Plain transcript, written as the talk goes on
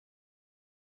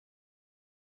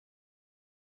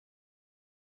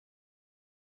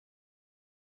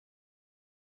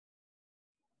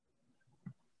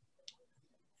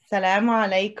Assalamu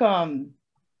alaikum.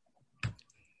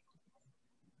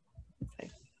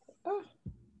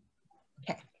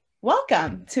 Okay,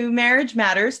 welcome to Marriage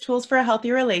Matters, Tools for a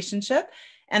Healthy Relationship.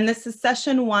 And this is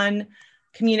session 1,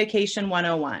 Communication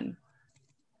 101.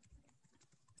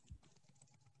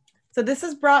 So this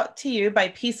is brought to you by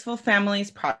Peaceful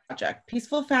Families Project.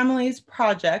 Peaceful Families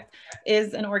Project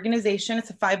is an organization, it's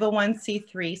a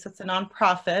 501c3, so it's a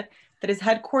nonprofit that is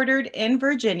headquartered in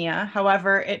Virginia.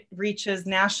 However, it reaches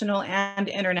national and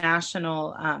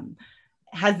international,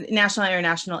 has national and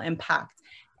international impact.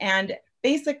 And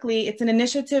basically, it's an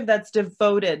initiative that's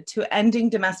devoted to ending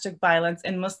domestic violence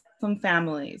in Muslim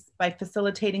families by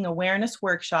facilitating awareness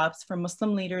workshops for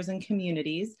Muslim leaders and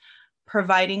communities,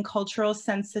 providing cultural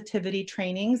sensitivity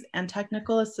trainings and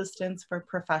technical assistance for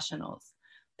professionals.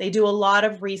 They do a lot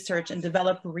of research and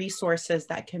develop resources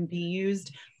that can be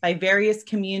used by various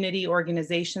community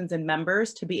organizations and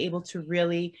members to be able to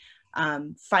really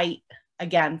fight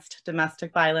against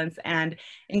domestic violence and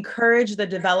encourage the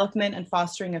development and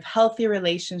fostering of healthy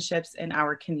relationships in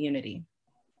our community.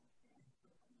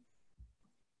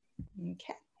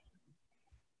 Okay.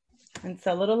 And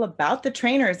so a little about the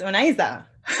trainers. Unaiza.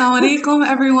 Assalamu alaikum,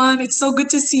 everyone. It's so good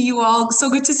to see you all.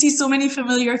 So good to see so many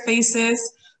familiar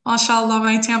faces. MashaAllah,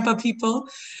 my Tampa people.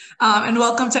 And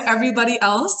welcome to everybody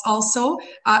else also.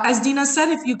 As Dina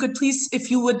said, if you could please,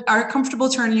 if you are comfortable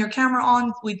turning your camera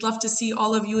on, we'd love to see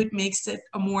all of you. It makes it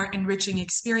a more enriching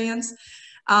experience.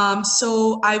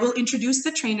 So I will introduce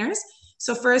the trainers.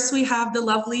 So first we have the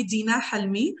lovely Dina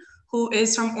Helmi, who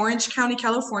is from Orange County,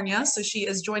 California. So she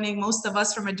is joining most of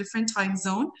us from a different time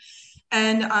zone.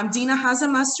 And Dina has a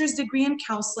master's degree in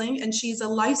counseling, and she's a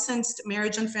licensed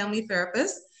marriage and family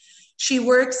therapist. She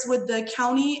works with the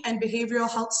County and Behavioral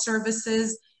Health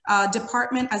Services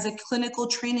Department as a clinical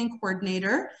training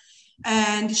coordinator.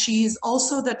 And she's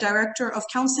also the Director of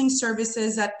Counseling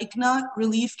Services at ICNA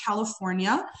Relief,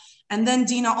 California. And then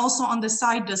Dina also on the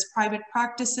side does private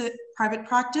practice,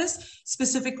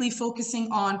 specifically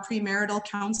focusing on premarital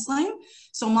counseling.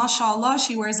 So mashallah,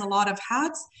 she wears a lot of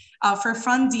hats. For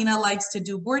fun, Dina likes to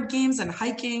do board games and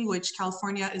hiking, which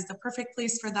California is the perfect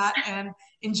place for that, and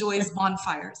enjoys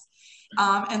bonfires.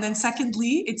 And then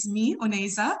secondly, it's me,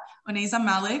 Unaiza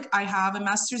Malik. I have a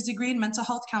master's degree in mental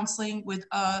health counseling with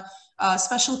a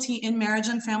specialty in marriage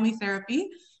and family therapy.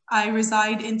 I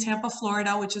reside in Tampa,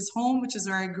 Florida, which is home, which is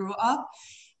where I grew up.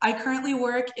 I currently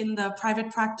work in the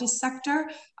private practice sector,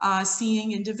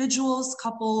 seeing individuals,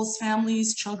 couples,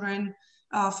 families, children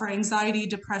for anxiety,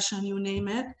 depression, you name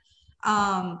it.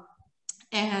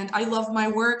 And I love my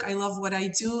work. I love what I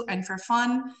do, and for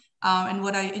fun. And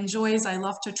what I enjoy is I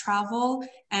love to travel,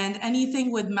 and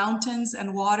anything with mountains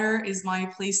and water is my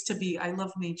place to be. I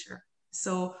love nature.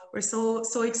 So we're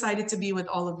so excited to be with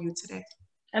all of you today.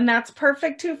 And that's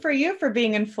perfect too for you for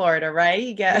being in Florida, right?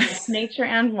 You get yes. Nature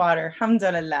and water,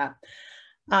 alhamdulillah.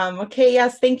 Okay,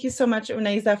 yes, thank you so much,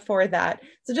 Unaiza, for that.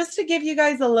 So just to give you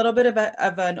guys a little bit of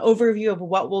an overview of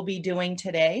what we'll be doing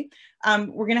today,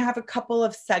 we're going to have a couple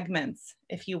of segments,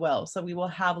 if you will. So we will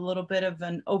have a little bit of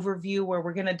an overview where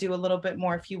we're going to do a little bit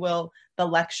more, if you will, the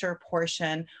lecture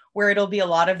portion, where it'll be a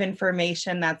lot of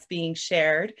information that's being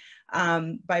shared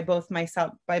by both me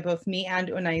and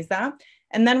Unaiza.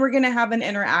 And then we're going to have an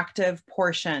interactive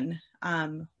portion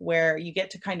where you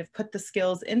get to kind of put the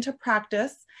skills into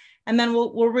practice. And then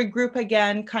we'll regroup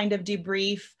again, kind of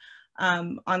debrief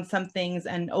on some things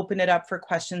and open it up for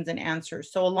questions and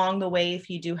answers. So along the way,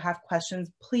 if you do have questions,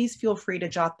 please feel free to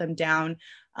jot them down.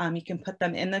 You can put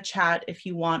them in the chat if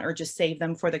you want, or just save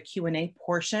them for the Q&A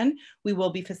portion. We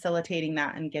will be facilitating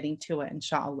that and getting to it,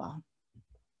 inshallah.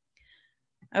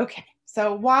 Okay,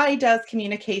 so why does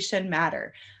communication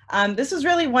matter? This is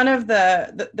really one of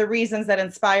the reasons that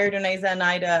inspired Unaiza and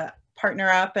I to partner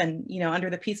up and, you know, under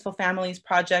the Peaceful Families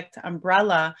Project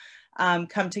umbrella,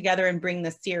 come together and bring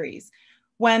this series.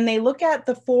 When they look at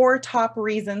the 4 top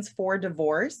reasons for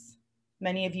divorce,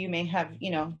 many of you may have,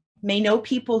 may know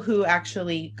people who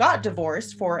actually got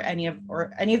divorced for any of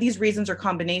these reasons or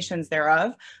combinations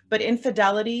thereof, but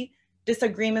infidelity,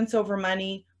 disagreements over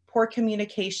money, poor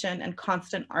communication, and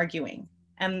constant arguing.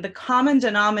 And the common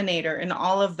denominator in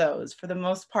all of those, for the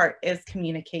most part, is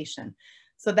communication.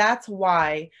 So that's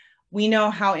why we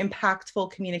know how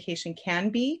impactful communication can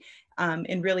be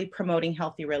in really promoting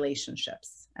healthy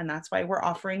relationships. And that's why we're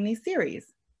offering these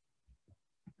series.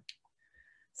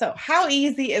 So how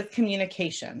easy is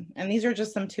communication? And these are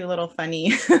just some 2 little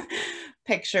funny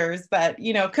pictures, but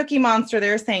Cookie Monster,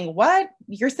 they're saying, what?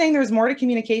 You're saying there's more to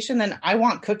communication than I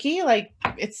want cookie? Like,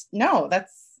 no,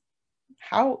 that's,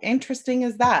 how interesting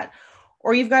is that?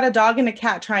 Or you've got a dog and a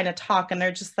cat trying to talk and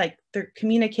they're just like, they're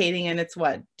communicating and it's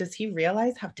what? Does he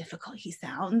realize how difficult he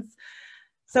sounds?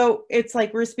 So it's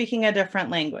like we're speaking a different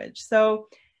language. So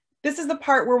this is the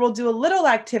part where we'll do a little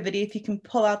activity. If you can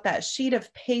pull out that sheet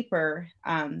of paper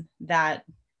that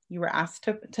you were asked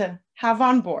to have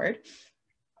on board.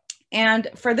 And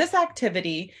for this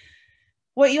activity,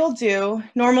 what you'll do,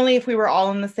 normally if we were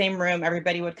all in the same room,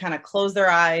 everybody would kind of close their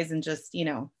eyes and just, you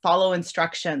know, follow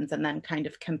instructions and then kind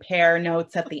of compare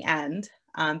notes at the end.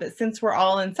 But since we're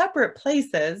all in separate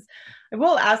places, I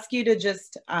will ask you to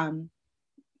just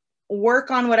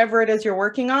work on whatever it is you're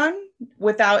working on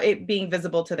without it being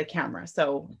visible to the camera.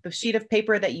 So the sheet of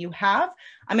paper that you have,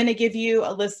 I'm going to give you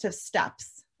a list of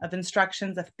steps, of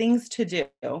instructions, of things to do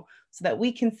so that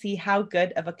we can see how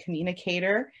good of a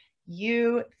communicator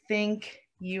you think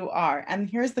you are. And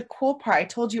here's the cool part. I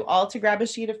told you all to grab a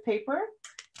sheet of paper.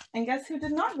 And guess who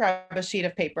did not grab a sheet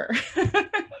of paper?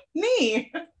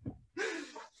 Me.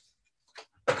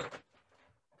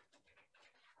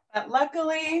 But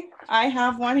luckily, I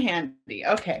have one handy.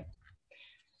 Okay.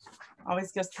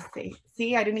 Always goes to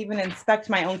see, I didn't even inspect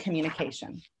my own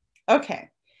communication. Okay.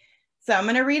 So I'm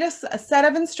going to read a set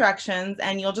of instructions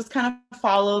and you'll just kind of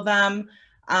follow them.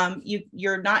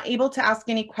 You're not able to ask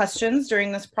any questions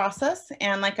during this process.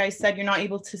 And like I said, you're not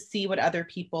able to see what other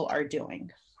people are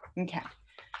doing. Okay.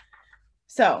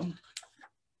 So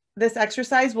this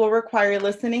exercise will require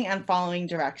listening and following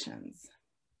directions.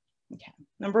 Okay.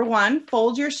 Number 1,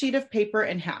 fold your sheet of paper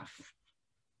in half.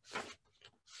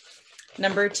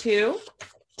 Number 2,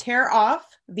 tear off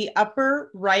the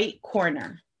upper right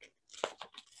corner.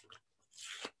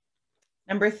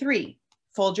 Number 3,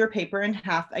 fold your paper in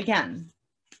half again.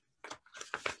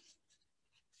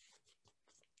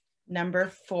 Number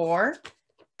 4,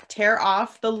 tear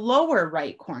off the lower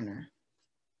right corner.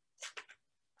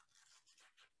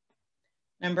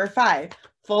 Number 5,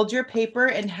 fold your paper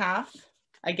in half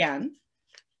again.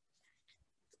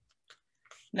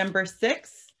 Number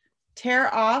 6,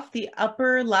 tear off the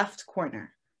upper left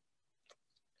corner.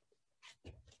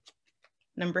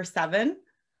 Number 7,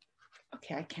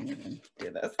 okay, I can't even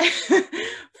do this.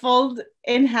 Fold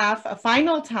in half a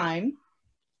final time.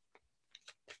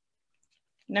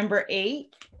 Number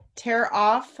 8, tear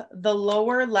off the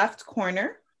lower left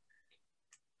corner.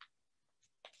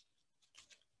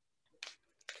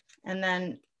 And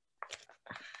then,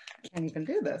 I can't even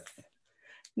do this.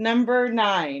 Number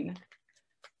 9,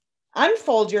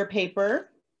 unfold your paper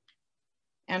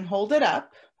and hold it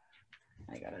up.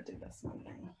 I gotta do this one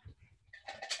thing.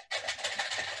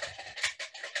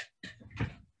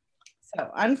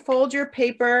 So unfold your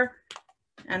paper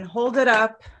and hold it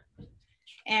up.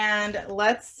 And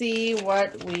let's see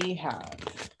what we have.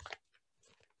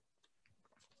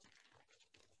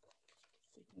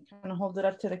 You can kind of hold it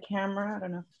up to the camera. I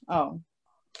don't know. Oh,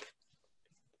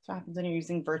 that's what happens when you're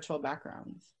using virtual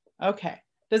backgrounds. Okay.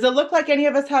 Does it look like any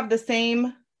of us have the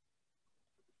same?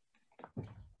 I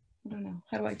don't know.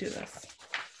 How do I do this?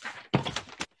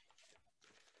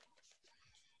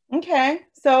 Okay.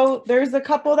 So there's a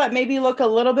couple that maybe look a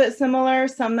little bit similar,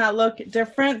 some that look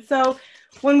different. So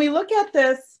when we look at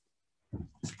this,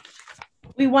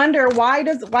 we wonder why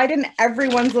didn't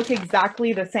everyone's look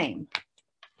exactly the same?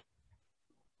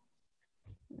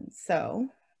 So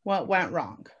what went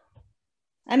wrong?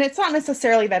 And it's not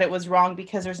necessarily that it was wrong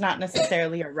because there's not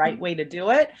necessarily a right way to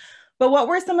do it, but what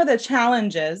were some of the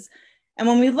challenges? And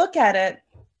when we look at it,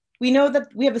 we know that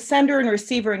we have a sender and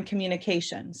receiver in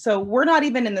communication. So we're not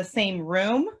even in the same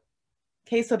room.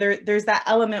 Okay, so there's that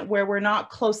element where we're not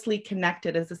closely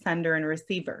connected as a sender and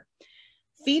receiver.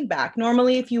 Feedback,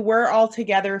 normally if you were all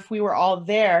together, if we were all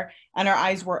there and our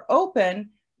eyes were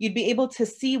open, you'd be able to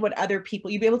see what other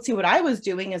people, you'd be able to see what I was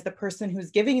doing as the person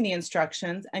who's giving the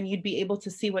instructions, and you'd be able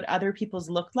to see what other people's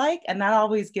looked like. And that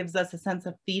always gives us a sense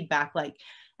of feedback, like,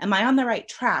 am I on the right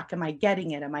track? Am I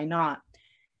getting it? Am I not?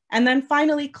 And then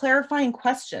finally, clarifying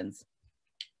questions.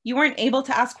 You weren't able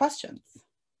to ask questions.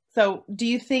 So do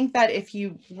you think that if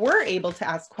you were able to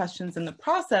ask questions in the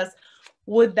process,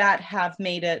 would that have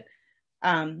made it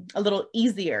a little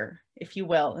easier, if you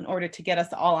will, in order to get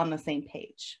us all on the same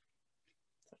page?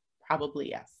 Probably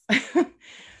yes.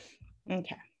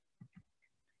 Okay.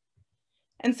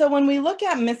 And so when we look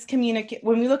at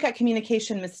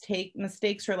communication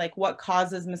mistakes, or like what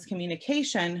causes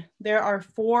miscommunication, there are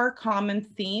 4 common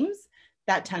themes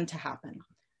that tend to happen.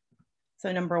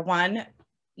 So number 1,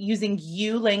 using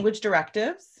you language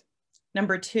directives.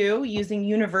 Number 2, using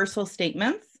universal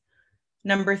statements.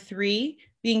 Number 3,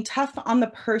 being tough on the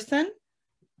person,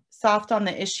 soft on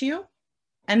the issue.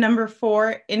 And number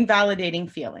 4, invalidating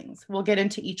feelings. We'll get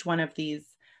into each one of these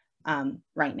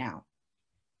right now.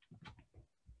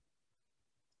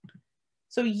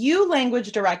 So you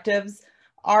language directives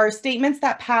are statements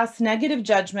that pass negative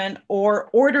judgment or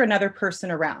order another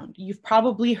person around. You've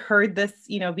probably heard this,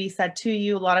 be said to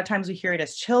you. A lot of times we hear it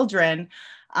as children,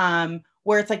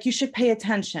 where it's like, you should pay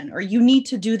attention, or you need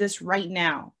to do this right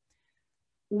now.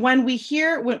 When we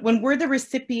hear, when we're the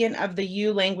recipient of the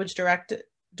you language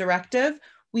directive,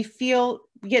 we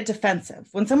get defensive.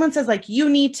 When someone says like, you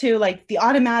need to, like, the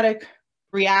automatic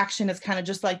reaction is kind of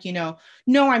just like, no,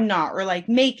 I'm not, or like,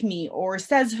 make me, or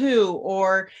says who,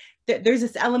 or there's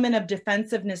this element of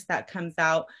defensiveness that comes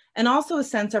out, and also a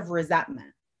sense of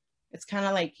resentment. It's kind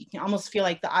of like, you can almost feel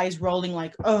like the eyes rolling,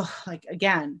 like, oh, like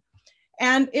again.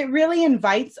 And it really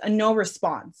invites a no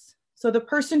response. So the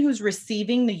person who's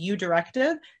receiving the you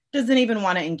directive doesn't even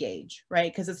want to engage,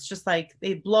 right? Because it's just like,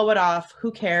 they blow it off.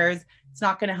 Who cares? It's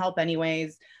not going to help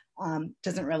anyways.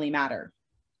 Doesn't really matter.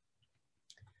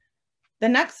 The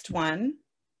next one,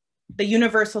 the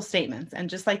universal statements. And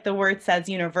just like the word says,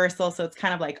 universal, so it's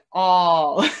kind of like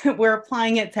all, we're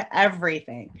applying it to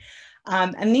everything.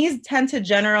 And these tend to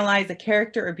generalize a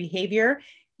character or behavior,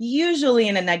 usually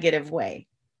in a negative way.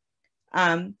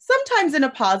 Sometimes in a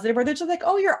positive, where they're just like,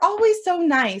 oh, you're always so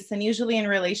nice. And usually in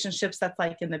relationships, that's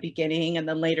like in the beginning. And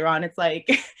then later on, it's like,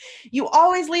 you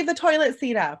always leave the toilet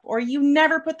seat up, or you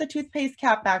never put the toothpaste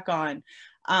cap back on.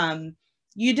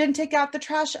 You didn't take out the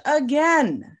trash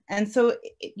again. And so,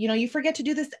 you forget to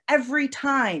do this every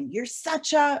time. You're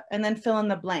such a, and then fill in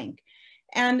the blank.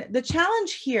 And the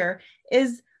challenge here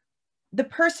is the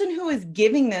person who is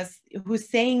giving this, who's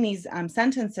saying these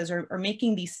sentences or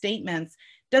making these statements,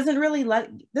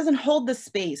 doesn't hold the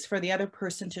space for the other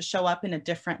person to show up in a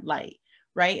different light,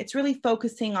 right? It's really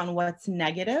focusing on what's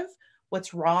negative,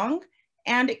 what's wrong,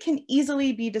 and it can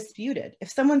easily be disputed. If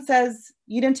someone says,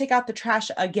 you didn't take out the trash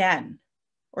again,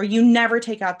 or you never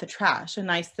take out the trash, and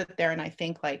I sit there and I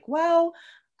think like, well,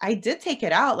 I did take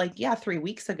it out, like, yeah, 3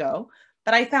 weeks ago,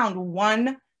 but I found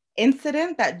one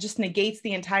incident that just negates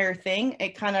the entire thing.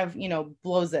 It kind of,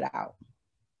 blows it out.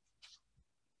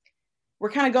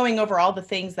 We're kind of going over all the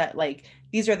things that, like,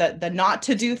 these are the not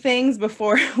to do things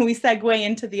before we segue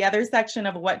into the other section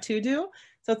of what to do.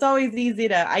 So it's always easy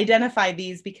to identify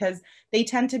these because they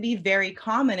tend to be very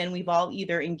common, and we've all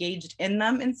either engaged in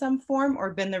them in some form or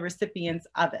been the recipients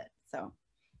of it. So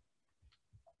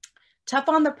tough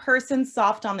on the person,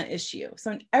 soft on the issue.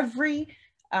 So in every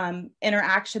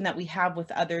interaction that we have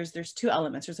with others, there's two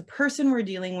elements. There's a person we're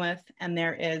dealing with, and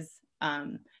there's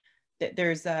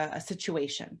a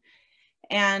situation.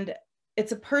 And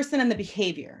it's a person and the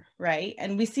behavior, right?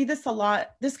 And we see this a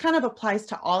lot. This kind of applies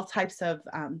to all types of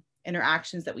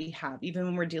interactions that we have, even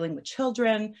when we're dealing with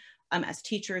children, as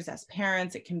teachers, as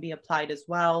parents, it can be applied as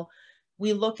well.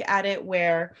 We look at it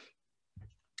where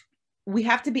we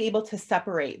have to be able to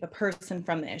separate the person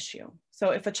from the issue.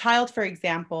 So if a child, for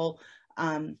example,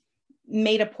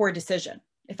 made a poor decision,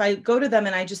 if I go to them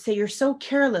and I just say, you're so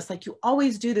careless, like you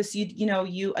always do this,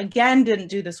 you again didn't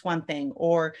do this one thing,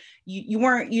 or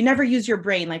you never use your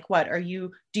brain, like what, do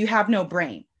you have no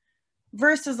brain?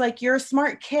 Versus like, you're a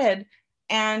smart kid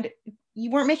and you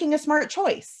weren't making a smart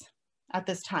choice at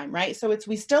this time, right? So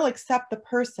we still accept the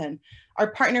person.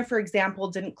 Our partner, for example,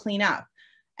 didn't clean up,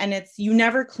 and it's, you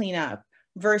never clean up,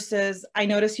 versus I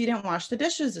noticed you didn't wash the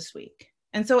dishes this week.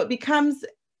 And so it becomes,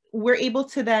 we're able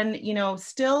to then,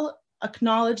 still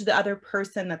acknowledge the other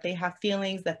person, that they have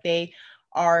feelings, that they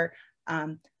are a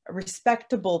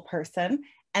respectable person,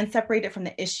 and separate it from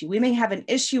the issue. We may have an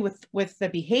issue with the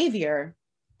behavior,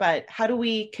 but how do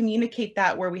we communicate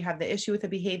that where we have the issue with the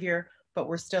behavior, but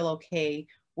we're still okay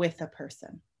with the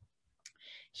person?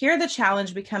 Here, the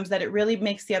challenge becomes that it really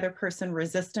makes the other person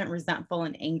resistant, resentful,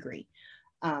 and angry.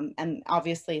 And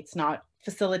obviously it's not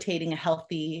facilitating a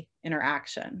healthy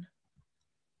interaction.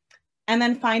 And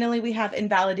then finally, we have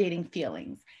invalidating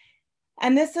feelings.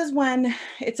 And this is when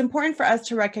it's important for us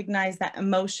to recognize that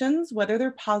emotions, whether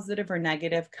they're positive or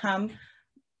negative, come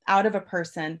out of a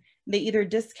person. They either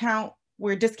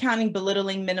we're discounting,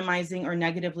 belittling, minimizing, or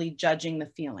negatively judging the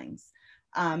feelings.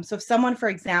 So if someone, for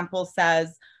example,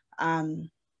 says, I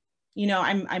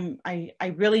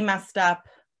really messed up.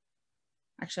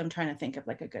 Actually, I'm trying to think of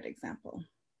like a good example.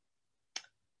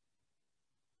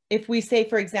 If we say,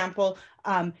 for example,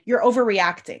 you're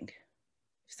overreacting.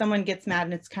 If someone gets mad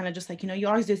and it's kind of just like, you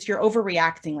always do this, you're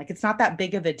overreacting, like it's not that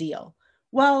big of a deal.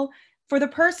 Well, for the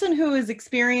person who is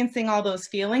experiencing all those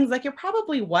feelings, like it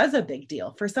probably was a big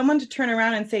deal. For someone to turn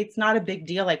around and say it's not a big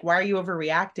deal, like why are you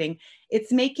overreacting?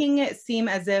 It's making it seem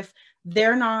as if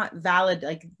they're not valid,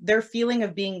 like their feeling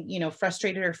of being,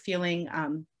 frustrated or feeling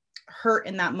hurt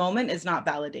in that moment is not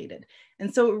validated.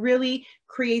 And so it really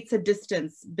creates a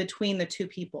distance between the two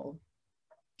people.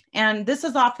 And this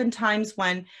is oftentimes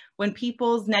when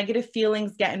people's negative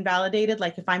feelings get invalidated,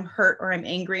 like if I'm hurt or I'm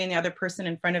angry and the other person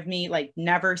in front of me like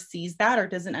never sees that or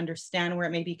doesn't understand where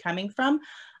it may be coming from,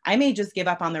 I may just give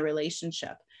up on the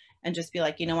relationship and just be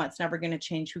like, you know what, it's never going to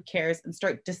change, who cares, and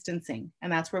start distancing.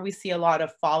 And that's where we see a lot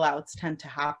of fallouts tend to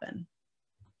happen.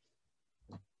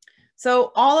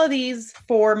 So all of these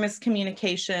for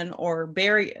miscommunication or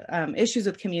issues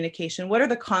with communication, what are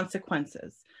the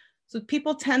consequences? So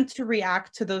people tend to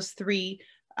react to those three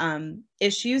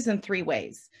issues in three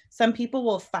ways. Some people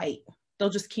will fight. They'll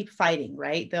just keep fighting,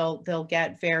 right? They'll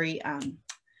get very,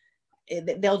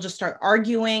 they'll just start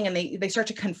arguing, and they start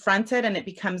to confront it, and it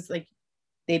becomes like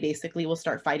they basically will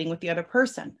start fighting with the other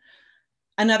person.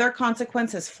 Another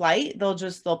consequence is flight.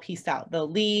 They'll peace out. They'll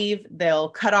leave. They'll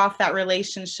cut off that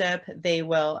relationship. They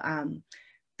will,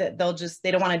 they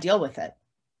don't want to deal with it.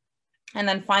 And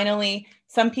then finally,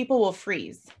 some people will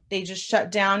freeze. They just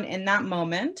shut down in that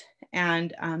moment,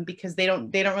 and because they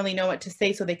don't really know what to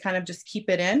say, so they kind of just keep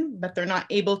it in, but they're not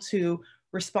able to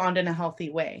respond in a healthy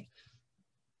way.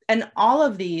 And all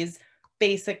of these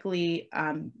basically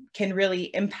can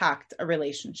really impact a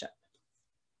relationship.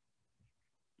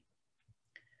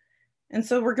 And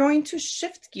so we're going to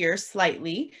shift gears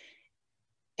slightly,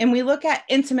 and we look at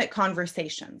intimate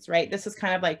conversations, right? This is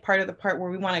kind of like part where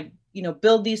we want to,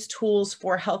 build these tools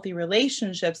for healthy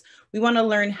relationships. We want to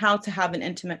learn how to have an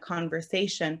intimate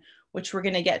conversation, which we're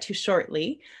going to get to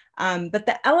shortly. But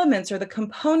the elements or the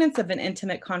components of an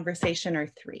intimate conversation are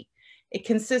three. It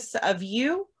consists of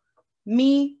you,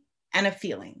 me, and a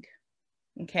feeling.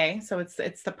 Okay, so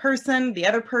it's the person, the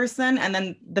other person, and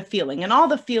then the feeling, and all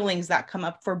the feelings that come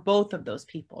up for both of those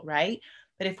people, right?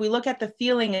 But if we look at the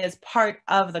feeling as part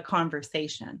of the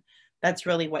conversation, that's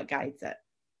really what guides it.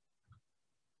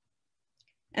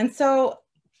 And so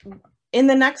in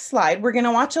the next slide, we're going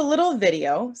to watch a little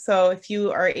video. So if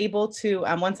you are able to,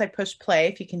 once I push play,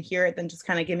 if you can hear it, then just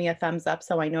kind of give me a thumbs up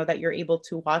so I know that you're able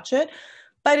to watch it.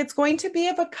 But it's going to be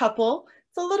of a couple.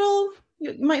 It's a little,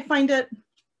 you might find it,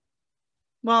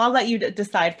 well, I'll let you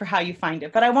decide for how you find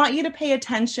it, but I want you to pay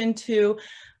attention to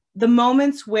the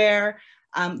moments where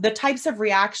the types of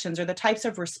reactions or the types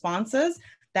of responses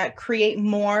that create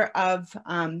more of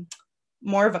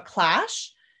a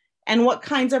clash, and what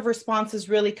kinds of responses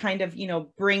really kind of,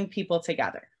 bring people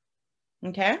together.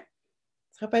 Okay,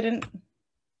 so hope I didn't,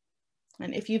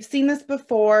 and if you've seen this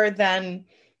before, then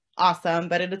awesome,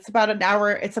 but it's about an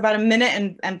hour, it's about a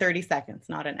minute and 30 seconds,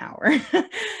 not an hour.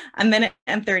 A minute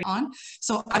and 30.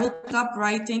 So I will pick up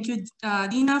right. Thank you,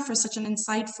 Dina, for such an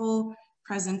insightful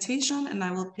presentation, and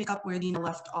I will pick up where Dina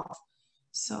left off.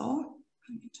 So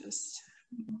let me just,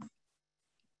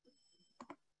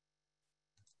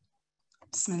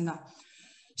 Bismillah.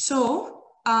 So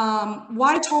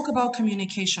why talk about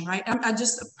communication, right? I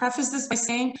just preface this by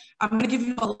saying I'm going to give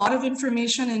you a lot of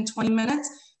information in 20 minutes.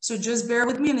 So just bear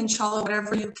with me, and inshallah,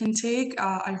 whatever you can take,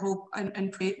 I hope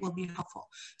and pray it will be helpful.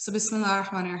 So Bismillah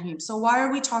ar-Rahman ar-Rahim. So why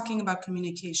are we talking about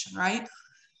communication, right?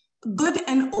 Good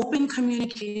and open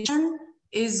communication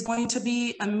is going to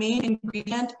be a main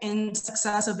ingredient in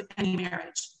success of any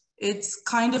marriage. It's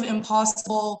kind of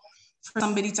impossible for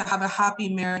somebody to have a happy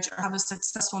marriage or have a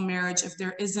successful marriage if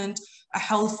there isn't a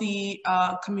healthy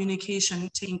communication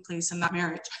taking place in that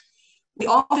marriage. We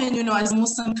often, as a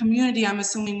Muslim community, I'm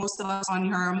assuming most of us on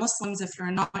here are Muslims. If you're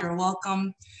not, you're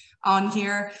welcome on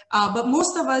here. But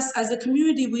most of us as a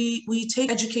community, we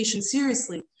take education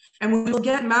seriously. And we will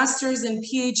get masters and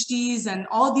PhDs and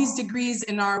all these degrees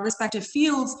in our respective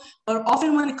fields. But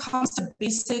often when it comes to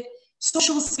basic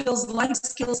social skills, life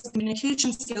skills,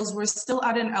 communication skills, we're still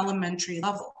at an elementary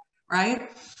level, right?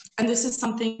 And this is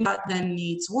something that then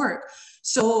needs work.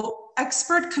 So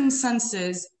expert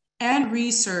consensus and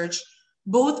research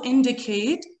both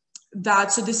indicate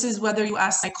that, so this is whether you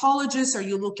ask psychologists or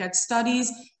you look at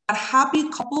studies, that happy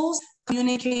couples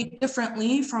communicate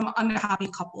differently from unhappy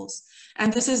couples.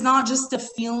 And this is not just a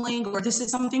feeling, or this is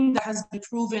something that has been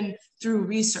proven through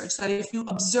research, that if you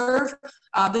observe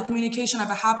the communication of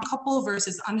a happy couple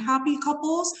versus unhappy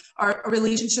couples or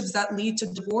relationships that lead to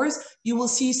divorce, you will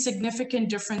see significant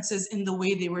differences in the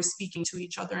way they were speaking to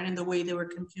each other and in the way they were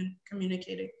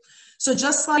communicating. So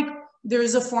just like there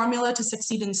is a formula to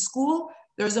succeed in school,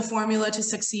 there's a formula to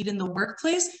succeed in the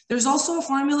workplace, there's also a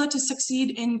formula to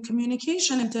succeed in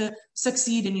communication and to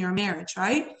succeed in your marriage,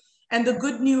 right? And the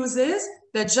good news is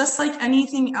that just like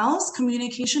anything else,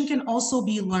 communication can also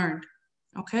be learned,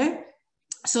 okay?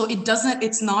 So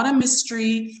it's not a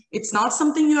mystery. It's not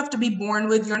something you have to be born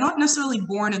with. You're not necessarily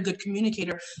born a good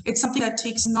communicator. It's something that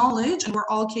takes knowledge, and we're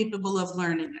all capable of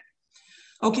learning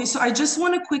it. Okay, so I just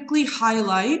want to quickly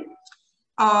highlight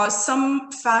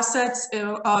some facets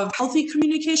of healthy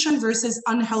communication versus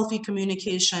unhealthy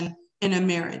communication in a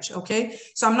marriage, okay?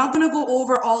 So I'm not gonna go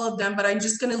over all of them, but I'm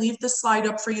just gonna leave the slide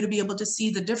up for you to be able to see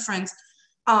the difference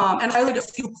and highlight a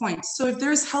few points. So if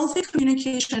there's healthy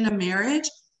communication in a marriage,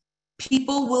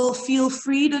 people will feel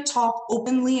free to talk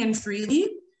openly and freely.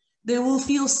 They will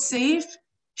feel safe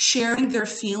sharing their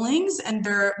feelings and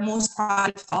their most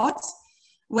private thoughts.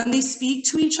 When they speak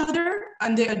to each other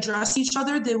and they address each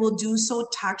other, they will do so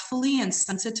tactfully and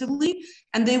sensitively,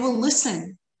 and they will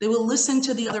listen. They will listen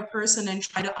to the other person and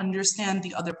try to understand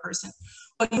the other person.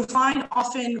 What you find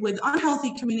often with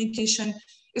unhealthy communication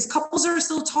is couples are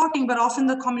still talking, but often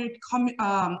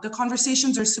the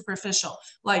conversations are superficial.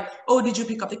 Like, oh, did you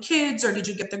pick up the kids, or did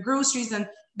you get the groceries? And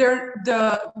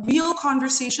the real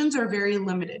conversations are very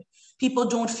limited. People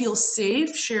don't feel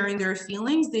safe sharing their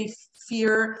feelings. They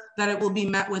fear that it will be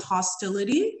met with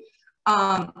hostility.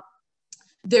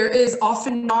 There is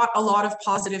often not a lot of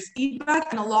positive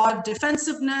feedback and a lot of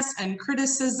defensiveness and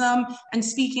criticism and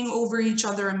speaking over each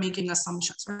other and making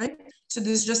assumptions, right? So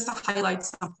this is just to highlight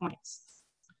some points.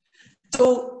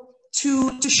 So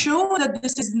to show that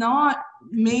this is not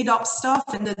made up stuff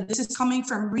and that this is coming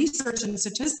from research and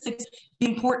statistics, the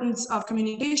importance of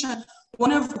communication,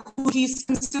 one of who he's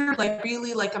considered like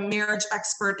really like a marriage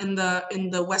expert in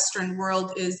the Western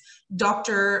world is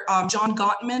Dr. John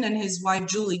Gottman and his wife,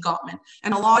 Julie Gottman.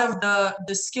 And a lot of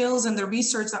the skills and the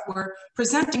research that we're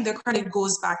presenting, the credit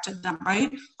goes back to them,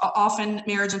 right? Often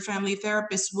marriage and family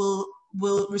therapists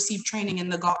will receive training in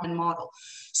the Gottman model.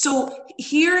 So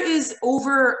here is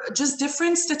over just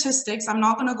different statistics. I'm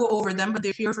not going to go over them, but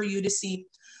they're here for you to see.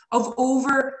 Of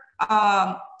over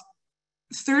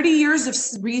 30 years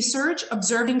of research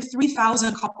observing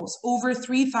 3,000 couples, over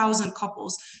 3,000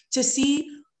 couples, to see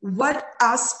what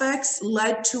aspects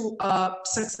led to a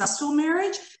successful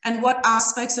marriage and what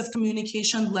aspects of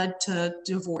communication led to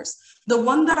divorce. The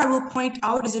one that I will point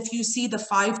out is if you see the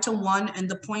 5-to-1 and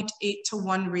the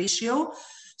 0.8-to-1 ratio.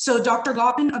 So Dr.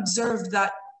 Gottman observed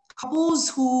that couples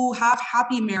who have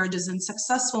happy marriages and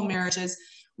successful marriages,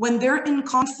 when they're in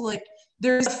conflict,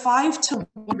 there's a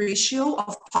 5-to-1 ratio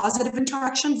of positive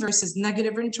interaction versus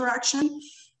negative interaction,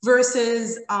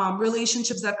 versus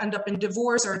relationships that end up in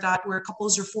divorce or that where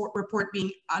couples report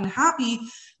being unhappy.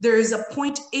 There is a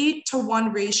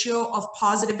 0.8-to-1 ratio of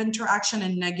positive interaction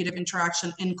and negative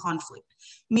interaction in conflict.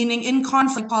 Meaning in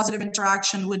conflict, positive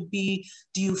interaction would be,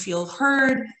 do you feel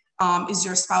heard? Is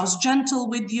your spouse gentle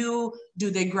with you? Do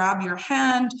they grab your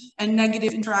hand? And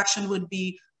negative interaction would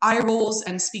be eye rolls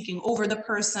and speaking over the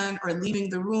person or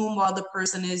leaving the room while the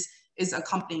person is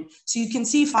accompanying. So you can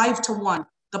see 5-to-1.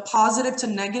 The positive to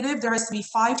negative, there has to be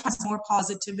 5 times more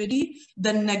positivity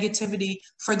than negativity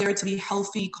for there to be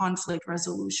healthy conflict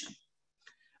resolution.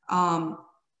 And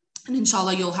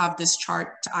inshallah, you'll have this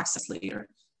chart to access later.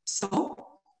 So,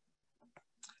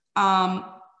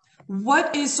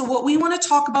 what we want to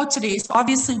talk about today is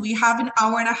obviously we have an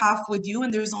hour and a half with you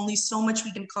and there's only so much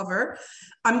we can cover.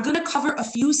 I'm going to cover a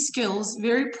few skills,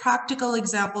 very practical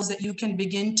examples that you can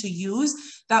begin to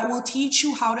use that will teach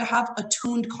you how to have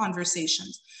attuned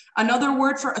conversations. Another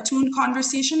word for attuned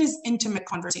conversation is intimate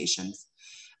conversations.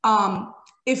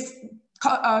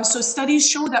 So studies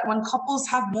show that when couples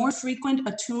have more frequent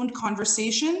attuned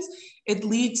conversations, it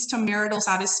leads to marital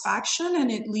satisfaction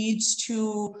and it leads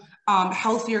to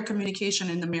healthier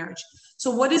communication in the marriage. So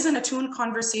what is an attuned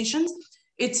conversations?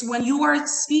 It's when you are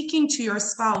speaking to your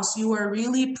spouse, you are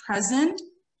really present,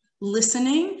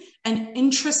 listening, and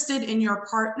interested in your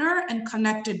partner and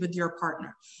connected with your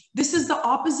partner. This is the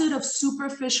opposite of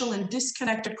superficial and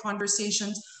disconnected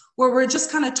conversations where we're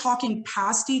just kind of talking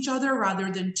past each other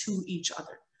rather than to each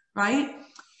other, right?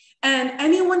 And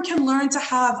anyone can learn to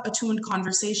have attuned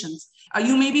conversations.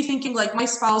 You may be thinking like, my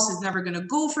spouse is never going to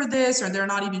go for this, or they're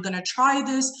not even going to try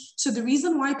this. So the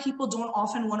reason why people don't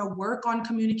often want to work on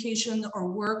communication or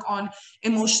work on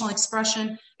emotional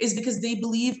expression is because they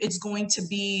believe it's going to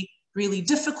be really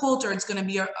difficult or it's going to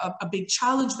be a big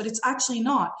challenge, but it's actually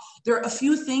not. There are a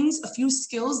few things, a few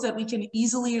skills that we can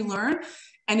easily learn.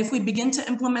 And if we begin to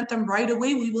implement them right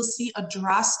away, we will see a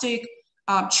drastic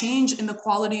change in the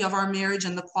quality of our marriage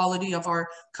and the quality of our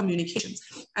communications.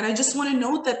 And I just want to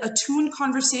note that attuned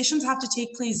conversations have to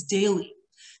take place daily.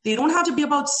 They don't have to be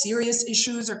about serious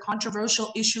issues or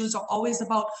controversial issues or always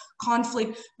about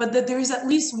conflict, but that there is at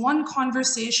least one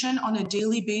conversation on a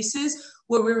daily basis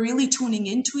where we're really tuning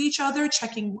into each other,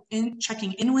 checking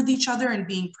in with each other and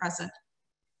being present.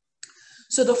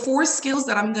 So the 4 skills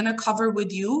that I'm going to cover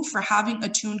with you for having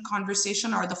attuned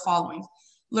conversation are the following: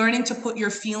 learning to put your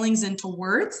feelings into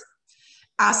words,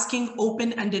 asking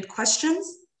open-ended questions,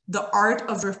 the art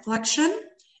of reflection,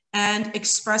 and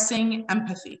expressing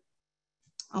empathy.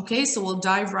 Okay, so we'll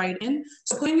dive right in.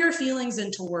 So putting your feelings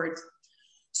into words.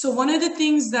 So one of the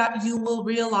things that you will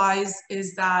realize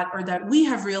is that, or that we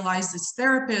have realized as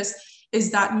therapists, is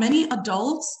that many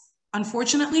adults,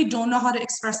 unfortunately, don't know how to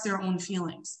express their own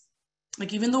feelings.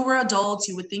 Like, even though we're adults,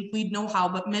 you would think we'd know how,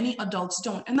 but many adults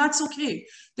don't. And that's okay.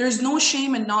 There's no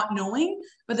shame in not knowing.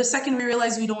 But the second we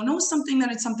realize we don't know something, then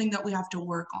it's something that we have to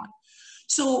work on.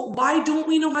 So why don't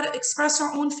we know how to express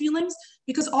our own feelings?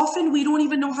 Because often we don't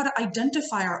even know how to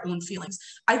identify our own feelings.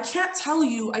 I can't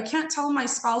tell my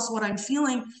spouse what I'm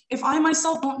feeling if I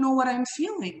myself don't know what I'm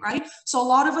feeling, right? So a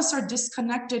lot of us are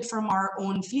disconnected from our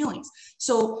own feelings.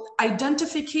 So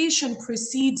identification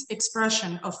precedes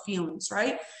expression of feelings,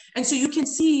 right? And so you can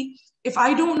see, if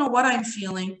I don't know what I'm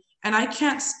feeling and I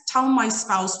can't tell my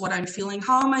spouse what I'm feeling,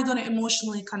 how am I going to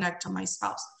emotionally connect to my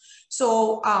spouse?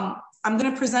 So I'm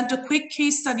going to present a quick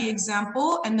case study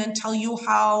example and then tell you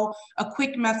how a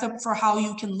quick method for how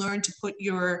you can learn to put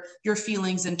your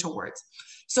feelings into words.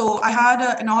 So I had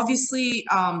and obviously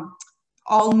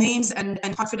all names and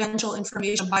confidential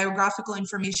information, biographical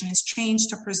information is changed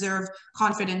to preserve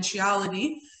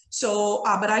confidentiality. So,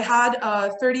 but I had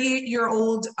a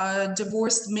 38-year-old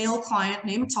divorced male client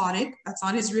named Tariq. That's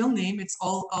not his real name. It's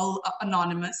all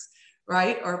anonymous,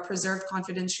 right? Or preserved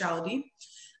confidentiality.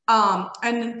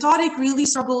 And Tariq really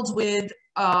struggled with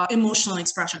emotional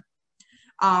expression.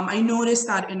 I noticed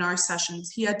that in our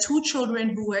sessions. He had 2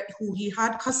 children who he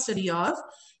had custody of,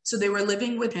 so they were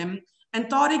living with him. And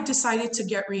Tariq decided to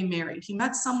get remarried. He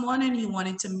met someone and he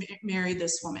wanted to marry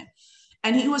this woman.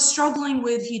 And he was struggling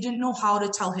with, he didn't know how to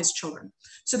tell his children.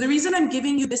 So the reason I'm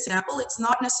giving you this example, it's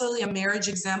not necessarily a marriage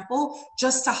example,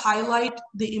 just to highlight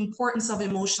the importance of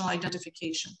emotional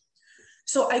identification.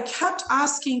 So I kept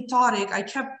asking Tariq,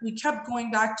 we kept going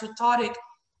back to Tariq,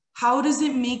 how does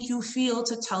it make you feel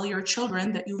to tell your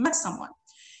children that you've met someone?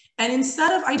 And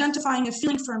instead of identifying a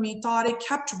feeling for me, Tariq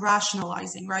kept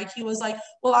rationalizing, right? He was like,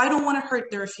 well, I don't want to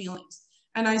hurt their feelings.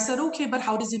 And I said, okay, but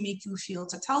how does it make you feel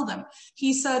to tell them?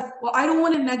 He said, well, I don't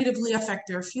want to negatively affect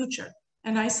their future.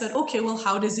 And I said, okay, well,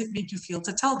 how does it make you feel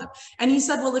to tell them? And he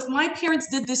said, well, if my parents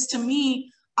did this to me,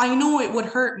 I know it would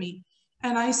hurt me.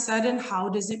 And I said, and how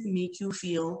does it make you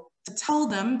feel to tell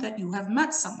them that you have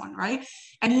met someone, right?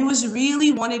 And he was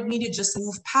really wanted me to just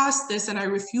move past this, and I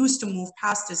refused to move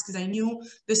past this because I knew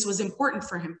this was important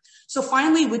for him. So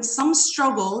finally, with some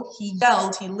struggle, he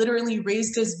yelled, he literally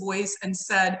raised his voice and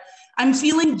said, I'm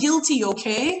feeling guilty,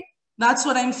 okay? That's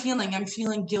what I'm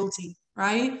feeling guilty,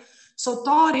 right? So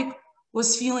Tariq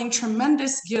was feeling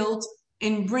tremendous guilt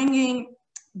in bringing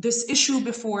this issue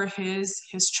before his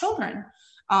children.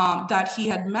 That he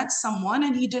had met someone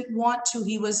and he didn't want to,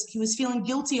 he was feeling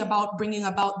guilty about bringing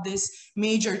about this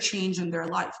major change in their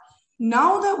life.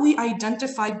 Now that we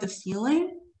identified the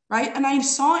feeling, right? And I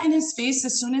saw in his face,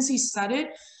 as soon as he said it,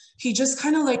 he just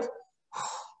kind of like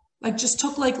just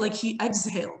took like he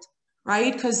exhaled,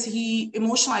 right? Because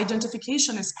emotional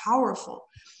identification is powerful.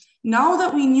 Now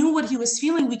that we knew what he was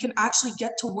feeling, we can actually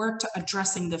get to work to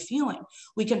addressing the feeling.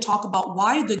 We can talk about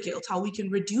why the guilt, how we can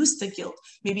reduce the guilt.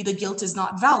 Maybe the guilt is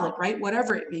not valid, right?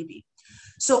 Whatever it may be.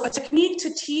 So a technique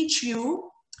to teach you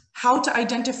how to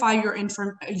identify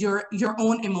your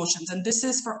own emotions. And this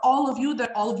is for all of you,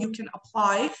 that all of you can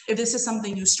apply. If this is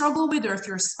something you struggle with, or if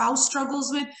your spouse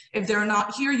struggles with, if they're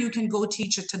not here, you can go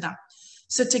teach it to them.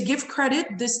 So to give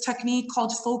credit, this technique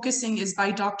called focusing is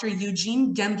by Dr.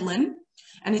 Eugene Gendlin.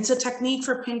 And it's a technique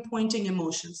for pinpointing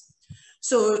emotions.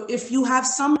 So if you have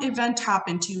some event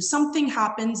happen to you, something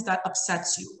happens that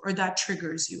upsets you or that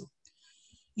triggers you,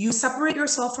 you separate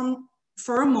yourself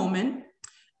for a moment,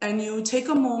 and you take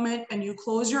a moment and you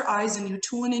close your eyes and you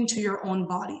tune into your own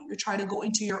body. You try to go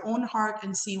into your own heart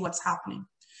and see what's happening.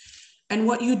 And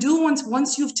what you do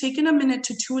once you've taken a minute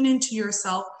to tune into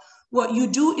yourself, what you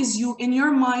do is you, in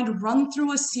your mind, run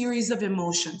through a series of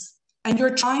emotions and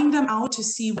you're trying them out to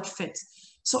see what fits.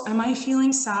 So am I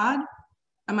feeling sad?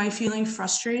 Am I feeling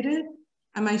frustrated?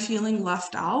 Am I feeling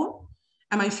left out?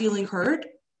 Am I feeling hurt?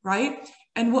 Right?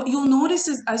 And what you'll notice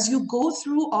is, as you go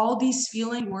through all these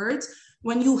feeling words,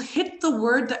 when you hit the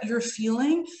word that you're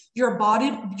feeling, your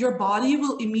body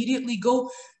will immediately go,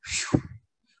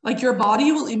 like your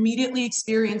body will immediately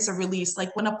experience a release.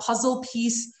 Like when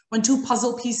when 2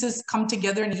 puzzle pieces come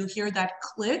together and you hear that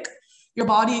click, your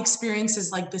body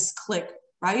experiences like this click,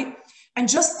 right? And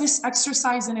just this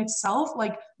exercise in itself,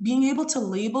 like being able to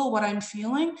label what I'm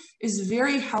feeling, is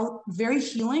very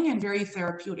healing and very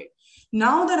therapeutic.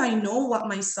 Now that I know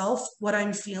what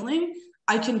I'm feeling,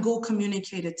 I can go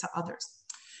communicate it to others.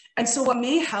 And so what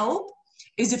may help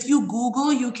is if you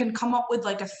Google, you can come up with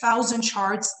like 1,000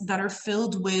 charts that are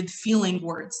filled with feeling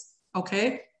words,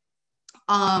 okay?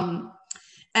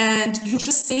 And you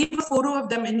just save a photo of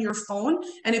them in your phone.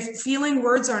 And if feeling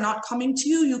words are not coming to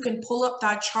you, you can pull up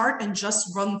that chart and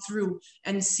just run through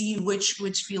and see which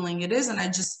feeling it is. And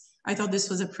I thought this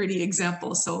was a pretty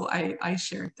example, so I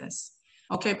shared this.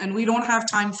 Okay, and we don't have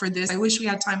time for this. I wish we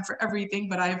had time for everything,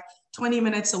 but I have 20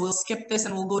 minutes, so we'll skip this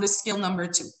and we'll go to skill number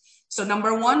 2. So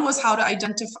number 1 was how to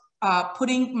identify,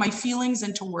 putting my feelings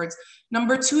into words.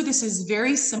 Number 2, this is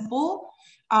very simple.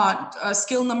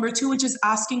 Skill number 2, which is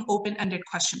asking open-ended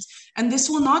questions. And this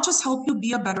will not just help you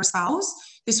be a better spouse,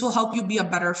 this will help you be a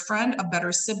better friend, a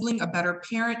better sibling, a better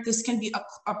parent. This can be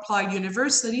applied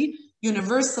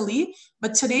universally,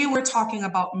 but today we're talking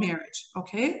about marriage,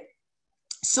 okay?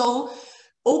 So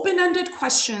open-ended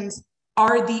questions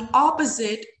are the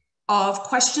opposite of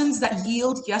questions that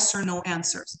yield yes or no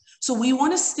answers. So we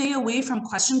want to stay away from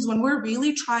questions when we're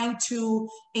really trying to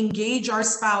engage our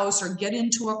spouse or get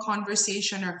into a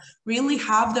conversation or really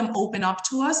have them open up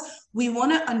to us. We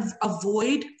want to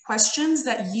avoid questions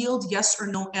that yield yes or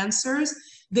no answers.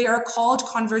 They are called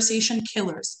conversation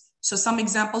killers. So some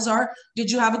examples are,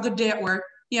 did you have a good day at work?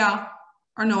 Yeah.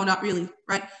 Or no, not really,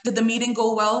 right? Did the meeting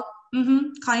go well?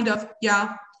 Kind of,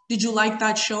 yeah. Did you like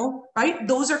that show, right?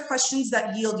 Those are questions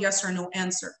that yield yes or no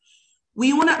answer.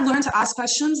 We want to learn to ask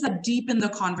questions that deepen the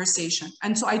conversation.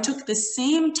 And so I took the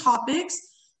same topics,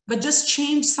 but just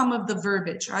changed some of the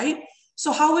verbiage, right?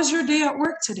 So how was your day at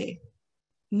work today?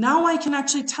 Now I can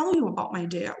actually tell you about my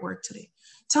day at work today.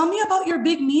 Tell me about your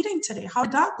big meeting today. How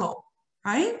did that go,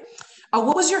 right?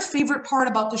 What was your favorite part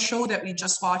about the show that we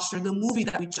just watched or the movie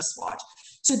that we just watched?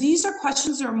 So these are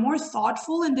questions that are more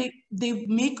thoughtful and they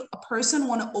make a person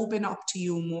want to open up to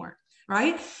you more,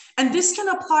 right? And this can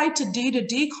apply to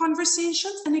day-to-day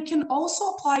conversations, and it can also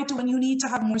apply to when you need to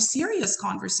have more serious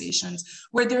conversations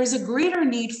where there is a greater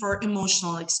need for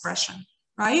emotional expression,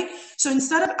 right? So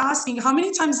instead of asking, how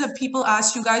many times have people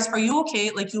asked you guys, are you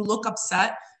okay? Like you look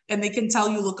upset and they can tell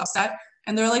you look upset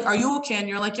and they're like, are you okay? And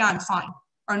you're like, yeah, I'm fine.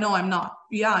 Or no, I'm not.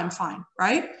 Yeah, I'm fine,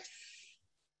 right?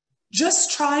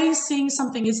 Just try saying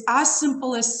something. It's as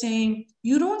simple as saying,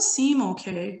 you don't seem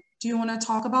okay. Do you want to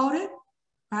talk about it?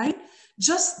 Right?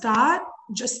 Just that,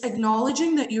 just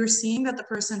acknowledging that you're seeing that the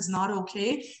person's not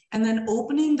okay, and then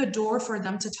opening the door for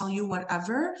them to tell you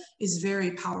whatever is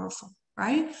very powerful,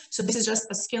 right? So this is just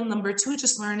a skill number 2,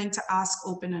 just learning to ask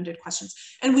open-ended questions.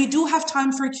 And we do have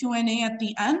time for Q&A at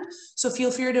the end. So feel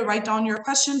free to write down your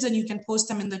questions and you can post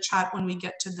them in the chat when we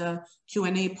get to the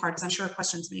Q&A part, because I'm sure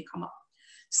questions may come up.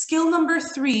 Skill number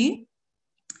 3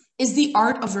 is the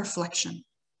art of reflection,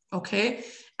 okay?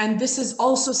 And this is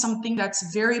also something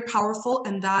that's very powerful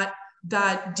and that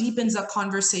deepens a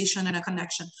conversation and a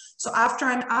connection. So after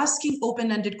I'm asking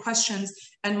open-ended questions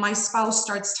and my spouse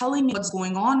starts telling me what's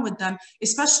going on with them,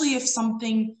 especially if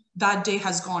something that day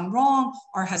has gone wrong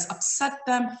or has upset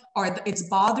them or it's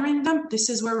bothering them, this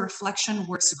is where reflection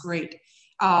works great.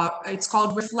 It's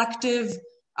called reflective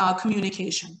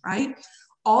communication, right?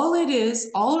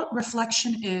 All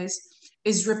reflection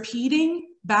is repeating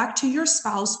back to your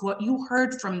spouse what you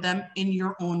heard from them in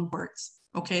your own words,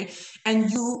 okay? And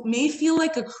you may feel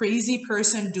like a crazy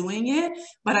person doing it,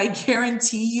 but I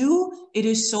guarantee you it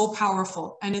is so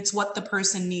powerful and it's what the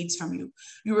person needs from you.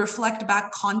 You reflect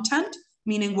back content,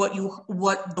 meaning what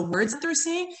the words that they're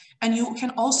saying, and you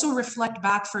can also reflect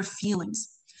back for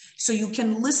feelings. So you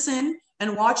can listen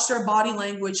and watch their body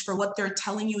language for what they're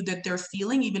telling you that they're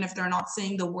feeling, even if they're not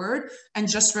saying the word, and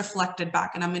just reflect it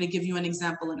back. And I'm going to give you an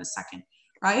example in a second,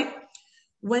 right?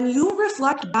 When you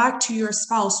reflect back to your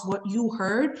spouse what you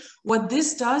heard, what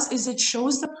this does is it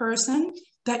shows the person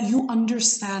that you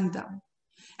understand them.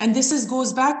 And this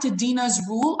goes back to Dina's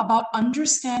rule about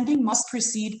understanding must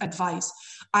precede advice.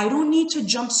 I don't need to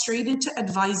jump straight into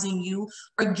advising you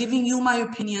or giving you my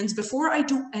opinions. Before I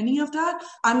do any of that,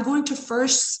 I'm going to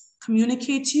first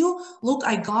communicate to you, look,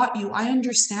 I got you. I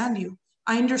understand you.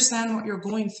 I understand what you're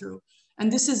going through.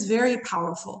 And this is very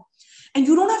powerful. And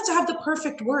you don't have to have the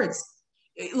perfect words.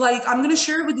 Like, I'm going to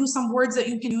share with you some words that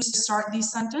you can use to start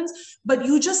these sentences, but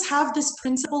you just have this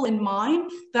principle in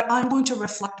mind that I'm going to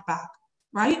reflect back,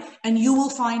 right? And you will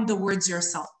find the words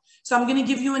yourself. So I'm going to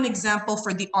give you an example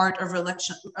for the art of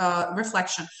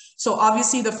reflection. So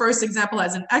obviously the first example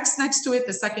has an X next to it.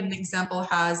 The second example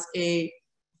has a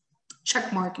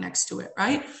check mark next to it,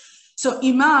 right? So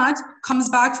Imad comes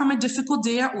back from a difficult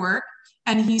day at work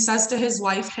and he says to his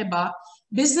wife, Hiba,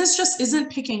 business just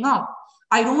isn't picking up.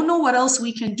 I don't know what else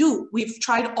we can do. We've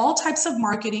tried all types of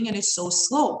marketing and it's so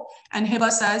slow. And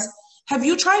Hiba says, have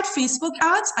you tried Facebook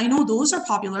ads? I know those are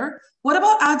popular. What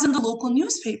about ads in the local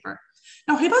newspaper?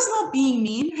 Now, Hiba's not being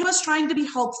mean. Hiba's trying to be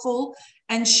helpful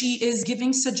and she is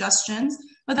giving suggestions,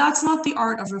 but that's not the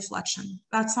art of reflection.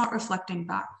 That's not reflecting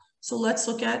back. So let's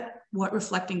look at what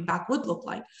reflecting back would look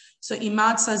like. So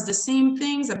Imad says the same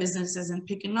things, the business isn't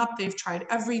picking up, they've tried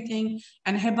everything.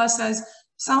 And Hiba says,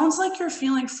 sounds like you're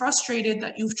feeling frustrated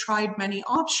that you've tried many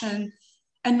options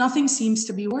and nothing seems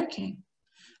to be working.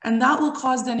 And that will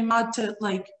cause then Imad to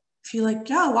feel like,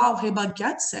 yeah, wow, Hiba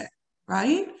gets it,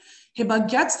 right? Hiba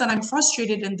gets that I'm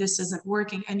frustrated and this isn't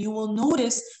working. And you will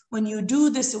notice when you do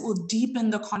this, it will deepen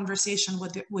the conversation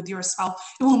with your spouse.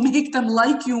 It will make them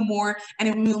like you more and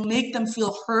it will make them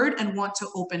feel heard and want to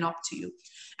open up to you.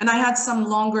 And I had some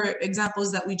longer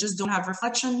examples that we just don't have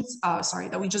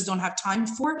that we just don't have time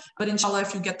for. But inshallah,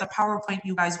 if you get the PowerPoint,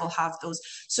 you guys will have those.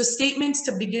 So statements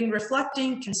to begin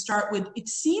reflecting can start with, it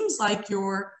seems like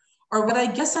you're, or what I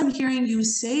guess I'm hearing you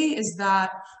say is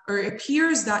that, or it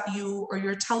appears that you, or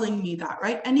you're telling me that,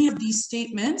 right? Any of these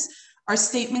statements are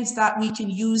statements that we can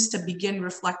use to begin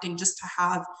reflecting, just to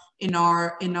have in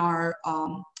our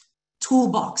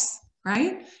toolbox,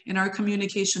 right? In our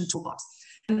communication toolbox.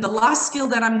 And the last skill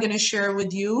that I'm going to share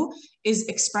with you is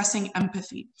expressing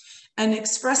empathy. And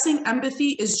expressing empathy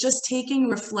is just taking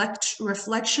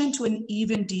reflection to an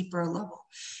even deeper level.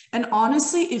 And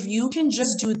honestly, if you can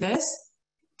just do this,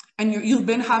 and you've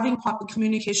been having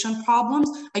communication problems,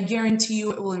 I guarantee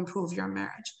you it will improve your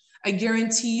marriage. I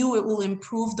guarantee you it will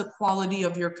improve the quality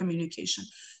of your communication.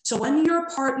 So when your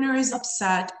partner is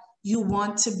upset, you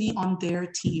want to be on their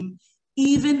team,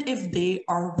 even if they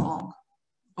are wrong,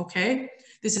 okay?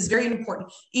 This is very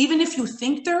important. Even if you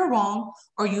think they're wrong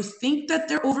or you think that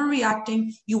they're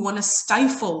overreacting, you want to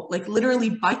stifle, like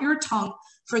literally bite your tongue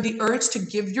for the urge to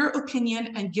give your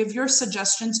opinion and give your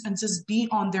suggestions and just be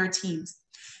on their teams.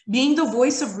 Being the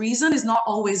voice of reason is not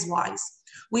always wise.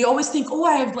 We always think, oh,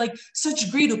 I have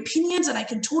such great opinions and I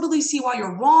can totally see why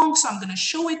you're wrong. So I'm going to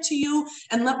show it to you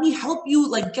and let me help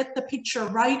you get the picture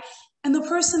right. And the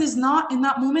person is not in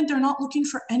that moment. They're not looking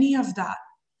for any of that.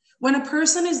 When a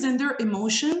person is in their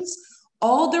emotions,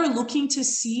 all they're looking to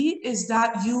see is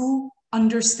that you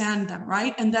understand them,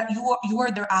 right? And that you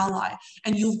are their ally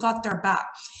and you've got their back.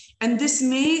 And this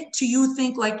may, to you,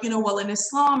 think well, in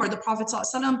Islam or the Prophet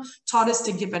ﷺ taught us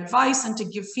to give advice and to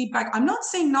give feedback. I'm not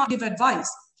saying not give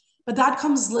advice, but that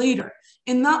comes later.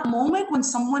 In that moment when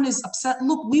someone is upset,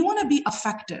 look, we want to be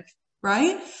effective,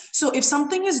 right? So if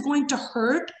something is going to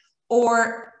hurt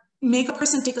or make a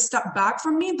person take a step back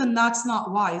from me, then that's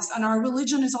not wise. And our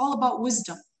religion is all about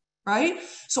wisdom, right?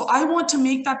 So I want to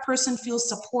make that person feel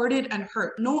supported and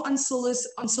heard. No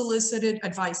unsolicited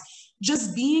advice.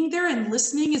 Just being there and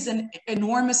listening is an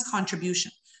enormous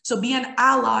contribution. So be an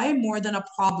ally more than a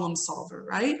problem solver,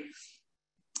 right?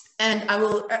 And I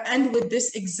will end with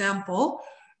this example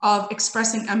of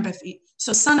expressing empathy.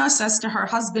 So Sana says to her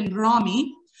husband,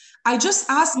 Rami, I just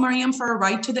asked Mariam for a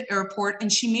ride to the airport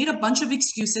and she made a bunch of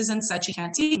excuses and said she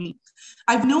can't take me.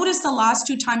 I've noticed the last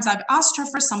 2 times I've asked her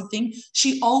for something,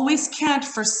 she always can't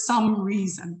for some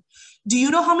reason. Do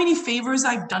you know how many favors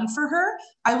I've done for her?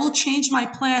 I will change my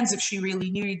plans if she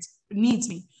really needs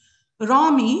me.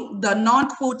 Rami, the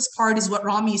non-quotes part is what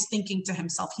Rami is thinking to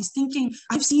himself. He's thinking,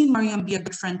 I've seen Mariam be a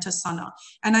good friend to Sana,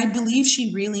 and I believe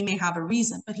she really may have a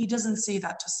reason, but he doesn't say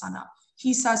that to Sana.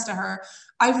 He says to her,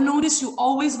 I've noticed you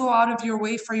always go out of your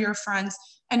way for your friends,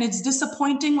 and it's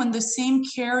disappointing when the same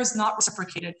care is not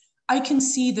reciprocated. I can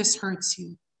see this hurts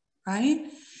you, right?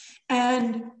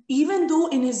 And even though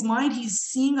in his mind he's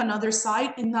seeing another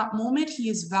side, in that moment he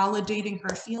is validating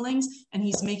her feelings and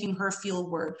he's making her feel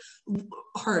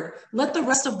heard. Let the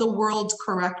rest of the world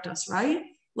correct us, right?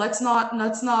 Let's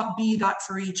not be that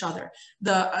for each other.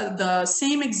 The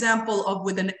same example of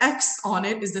with an X on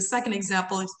it is the second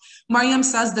example. Mariam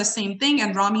says the same thing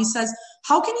and Rami says,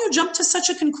 how can you jump to such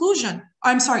a conclusion?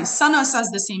 I'm sorry, Sana says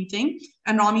the same thing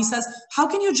and Rami says, how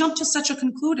can you jump to such a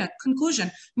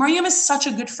conclusion? Mariam is such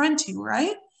a good friend to you,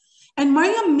 right? And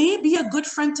Mariam may be a good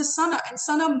friend to Sana and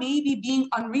Sana may be being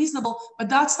unreasonable, but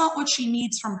that's not what she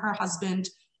needs from her husband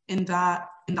in that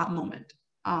moment.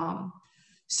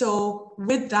 So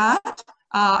with that,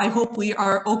 I hope we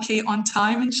are okay on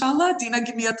time, inshallah. Dina,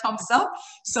 give me a thumbs up.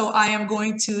 So I am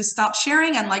going to stop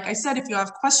sharing. And like I said, if you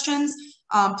have questions,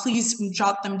 please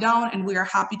jot them down and we are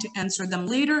happy to answer them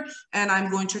later. And I'm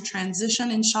going to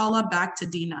transition, inshallah, back to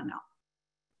Dina now.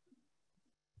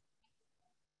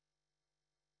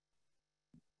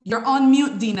 You're on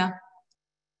mute, Dina.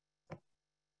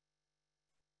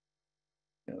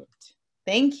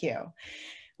 Thank you.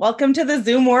 Welcome to the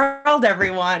Zoom world,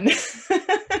 everyone.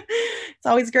 It's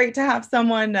always great to have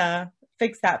someone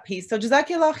fix that piece. So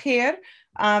Jazakallah khair.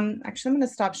 Actually, I'm going to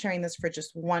stop sharing this for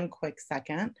just one quick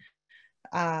second.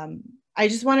 I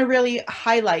just want to really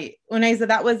highlight, Unaiza,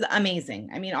 that was amazing.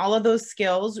 I mean, all of those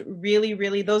skills, really,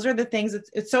 really, those are the things.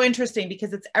 It's so interesting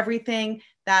because it's everything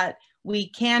that we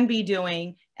can be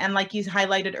doing. And like you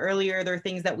highlighted earlier, there are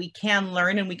things that we can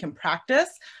learn and we can practice.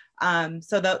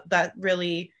 So that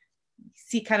really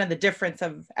see kind of the difference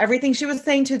of everything she was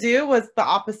saying to do was the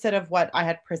opposite of what I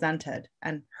had presented,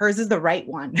 and hers is the right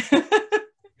one.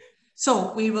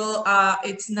 So we will,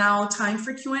 it's now time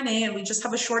for Q&A, and we just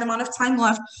have a short amount of time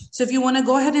left. So if you want to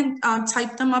go ahead and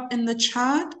type them up in the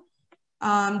chat,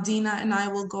 Dina and I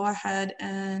will go ahead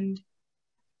and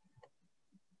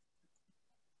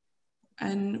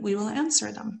we will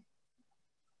answer them.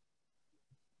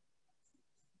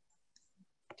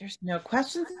 There's no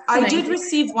questions. I did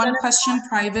receive one question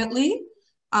privately.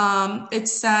 It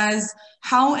says,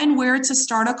 how and where to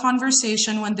start a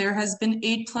conversation when there has been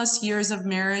 8+ years of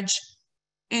marriage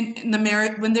in the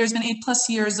marriage, when there's been 8+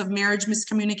 years of marriage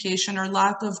miscommunication or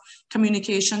lack of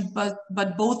communication,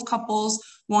 but both couples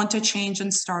want to change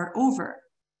and start over.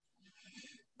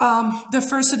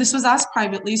 So this was asked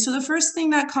privately. So the first thing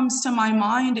that comes to my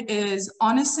mind is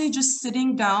honestly just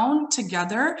sitting down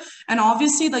together. And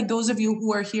obviously, like those of you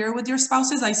who are here with your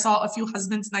spouses, I saw a few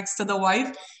husbands next to the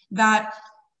wife, that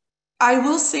I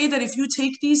will say that if you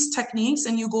take these techniques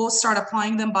and you go start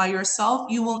applying them by yourself,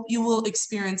 you will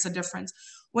experience a difference.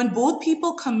 When both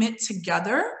people commit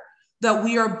together that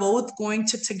we are both going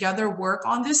to together work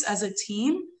on this as a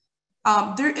team,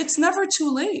 it's never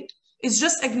too late. It's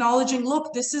just acknowledging,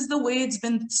 look, this is the way it's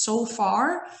been so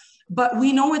far, but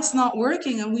we know it's not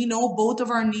working and we know both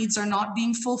of our needs are not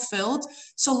being fulfilled.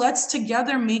 So let's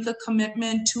together make a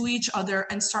commitment to each other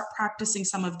and start practicing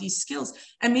some of these skills.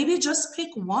 And maybe just pick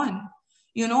one,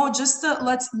 you know,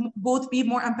 let's both be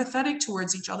more empathetic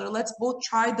towards each other. Let's both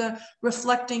try the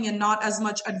reflecting and not as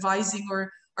much advising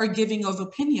or giving of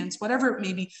opinions, whatever it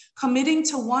may be. Committing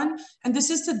to one, and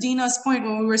this is to Dina's point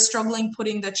when we were struggling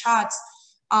putting the chats,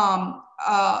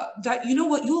 that, you know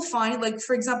what, you'll find, like,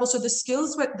 for example, so the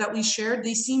skills that we shared,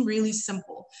 they seem really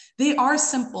simple. They are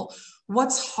simple.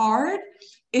 What's hard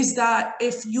is that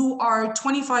if you are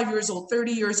 25 years old,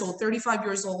 30 years old, 35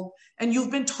 years old, and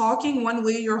you've been talking one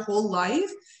way your whole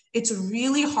life, it's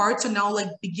really hard to now like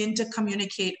begin to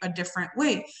communicate a different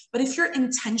way. But if you're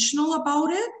intentional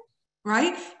about it,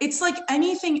 right, it's like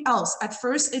anything else. At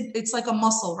first, it's like a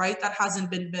muscle, right, that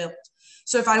hasn't been built.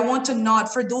 So if I want to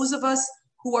nod, for those of us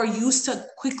who are used to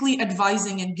quickly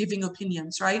advising and giving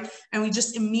opinions, right? And we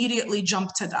just immediately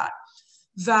jump to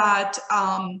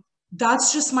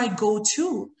that's just my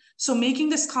go-to. So making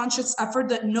this conscious effort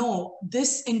that no,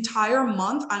 this entire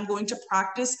month, I'm going to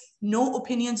practice no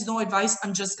opinions, no advice,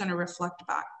 I'm just gonna reflect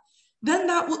back. Then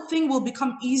that thing will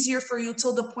become easier for you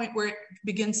till the point where it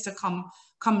begins to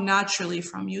come naturally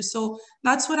from you. So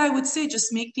that's what I would say,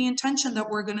 just make the intention that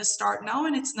we're gonna start now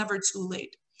and it's never too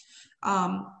late.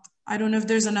 I don't know if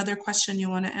there's another question you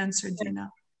want to answer,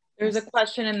 Dina. There's a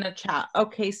question in the chat.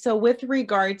 Okay, so with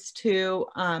regards to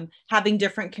having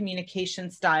different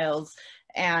communication styles,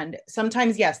 and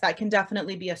sometimes, yes, that can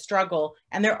definitely be a struggle.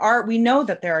 And we know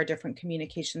that there are different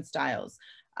communication styles.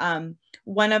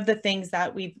 One of the things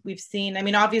that we've seen, I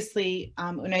mean, obviously,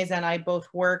 Unaiza and I both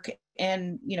work,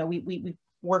 and you know, we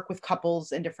work with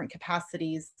couples in different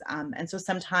capacities, and so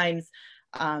sometimes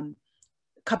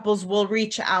couples will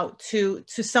reach out to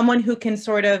someone who can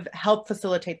sort of help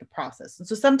facilitate the process. And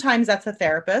so sometimes that's a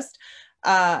therapist.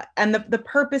 And the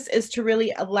purpose is to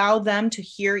really allow them to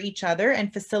hear each other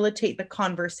and facilitate the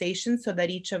conversation so that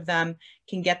each of them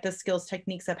can get the skills,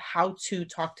 techniques of how to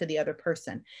talk to the other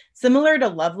person. Similar to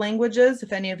love languages,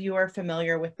 if any of you are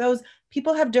familiar with those,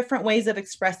 people have different ways of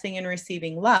expressing and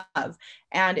receiving love.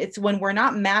 And it's when we're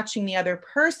not matching the other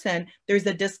person, there's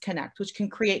a disconnect, which can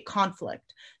create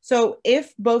conflict. So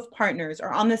if both partners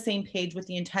are on the same page with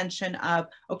the intention of,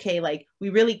 okay, like we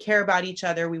really care about each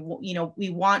other, we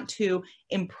want to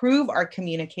improve our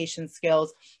communication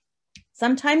skills,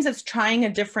 sometimes it's trying a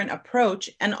different approach.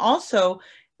 And also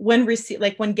when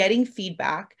getting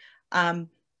feedback,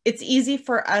 it's easy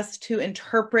for us to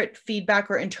interpret feedback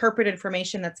or interpret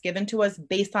information that's given to us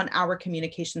based on our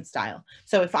communication style.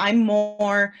 So if I'm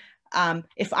more,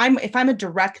 if I'm a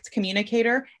direct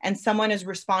communicator and someone is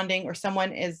responding or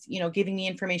someone is, giving me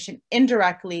information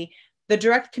indirectly, the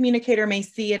direct communicator may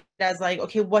see it as like,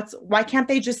 okay, why can't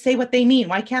they just say what they mean?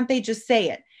 Why can't they just say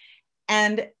it?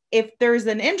 And if there's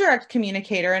an indirect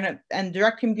communicator and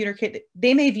direct communicator,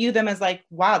 they may view them as like,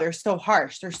 wow, they're so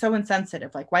harsh. They're so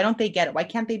insensitive. Like, why don't they get it? Why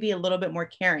can't they be a little bit more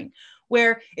caring?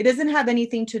 Where it doesn't have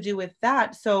anything to do with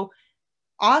that. So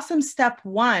awesome step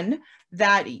one,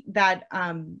 the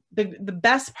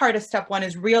best part of step one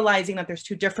is realizing that there's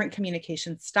two different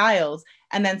communication styles.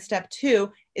 And then step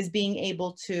two is being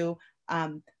able to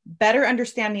better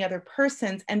understand the other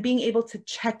person's and being able to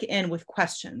check in with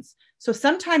questions. So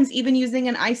sometimes even using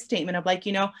an I statement of like,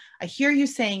 you know, I hear you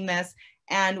saying this,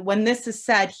 and when this is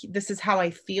said, this is how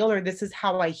I feel, or this is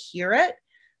how I hear it,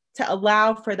 to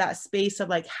allow for that space of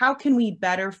like, how can we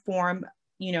better form,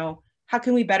 you know, how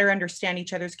can we better understand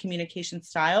each other's communication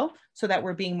style so that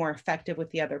we're being more effective with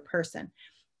the other person?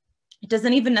 It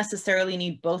doesn't even necessarily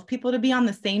need both people to be on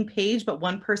the same page, but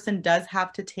one person does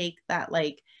have to take that,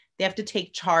 like, they have to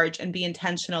take charge and be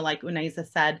intentional, like Unaiza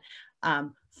said,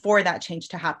 for that change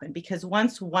to happen. Because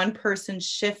once one person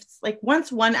shifts, like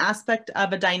once one aspect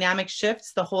of a dynamic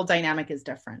shifts, the whole dynamic is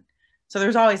different. So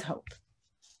there's always hope.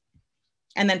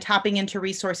 And then tapping into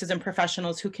resources and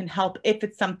professionals who can help if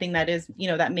it's something that is, you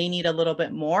know, that may need a little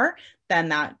bit more, then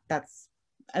that's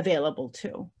available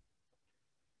too.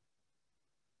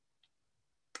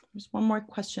 There's one more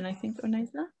question, I think,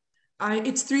 Unaiza.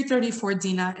 It's 3:34,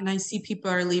 Dina, and I see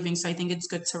people are leaving, so I think it's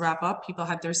good to wrap up. People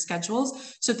have their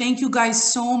schedules. So thank you guys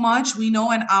so much. We know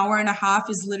an hour and a half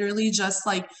is literally just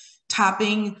like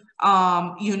tapping,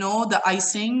 you know, the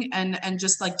icing and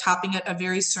just like tapping at a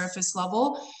very surface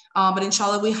level. But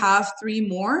inshallah, we have 3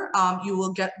 more. You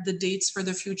will get the dates for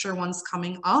the future ones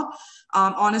coming up.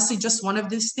 Honestly, just one of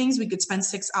these things we could spend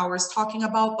 6 hours talking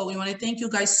about, but we want to thank you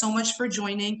guys so much for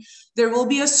joining. There will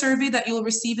be a survey that you'll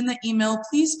receive in the email.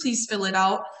 Please fill it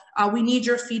out. We need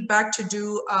your feedback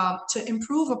to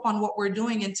improve upon what we're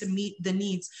doing and to meet the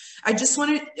needs. I just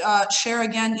want to share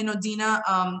again, you know, Dina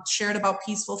shared about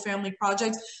Peaceful Family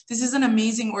Projects. This is an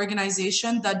amazing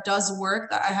organization that does work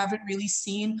that I haven't really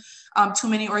seen too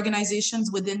many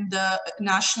organizations within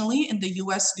nationally in the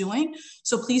US doing.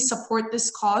 So please support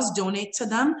this cause, donate to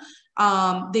them.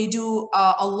 They do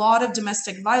a lot of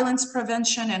domestic violence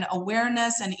prevention and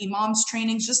awareness and imams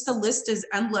trainings. Just the list is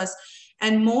endless.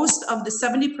 And most of the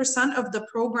 70% of the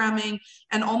programming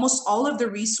and almost all of the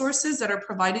resources that are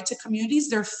provided to communities,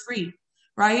 they're free,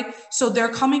 right? So they're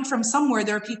coming from somewhere.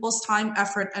 They're people's time,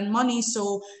 effort, and money.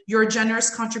 So your generous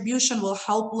contribution will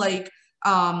help like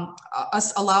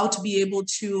us allow to be able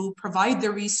to provide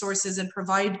the resources and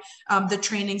provide the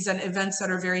trainings and events that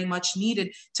are very much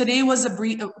needed. Today was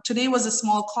a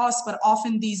small cost, but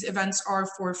often these events are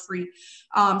for free.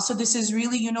 So this is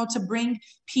really, you know, to bring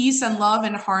peace and love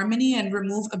and harmony and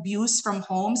remove abuse from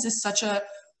homes is such a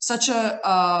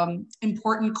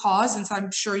important cause, and so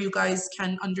I'm sure you guys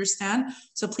can understand.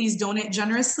 So please donate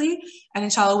generously, and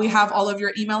inshallah we have all of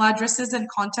your email addresses and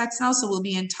contacts now, so we'll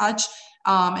be in touch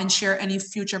and share any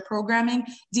future programming.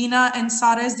 Dina and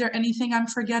Sara, is there anything I'm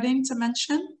forgetting to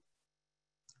mention?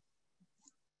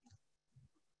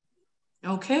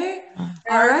 Okay,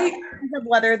 all right. Of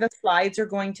whether the slides are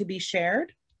going to be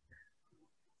shared?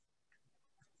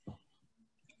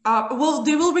 Well,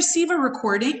 they will receive a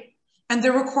recording, and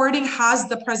the recording has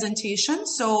the presentation.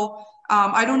 So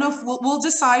I don't know if we'll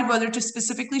decide whether to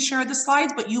specifically share the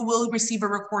slides, but you will receive a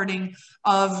recording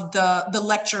of the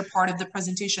lecture part of the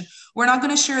presentation. We're not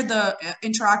going to share the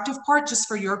interactive part just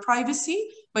for your privacy,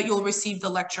 but you'll receive the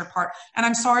lecture part. And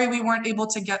I'm sorry we weren't able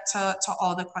to get to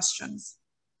all the questions.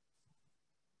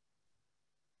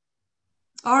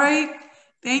 All right.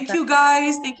 Thank you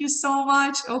guys. Thank you so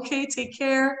much. Okay, take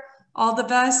care. All the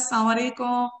best. Assalamu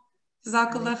alaikum.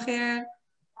 Jazakallah khair.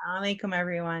 Assalamu alaikum,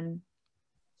 everyone.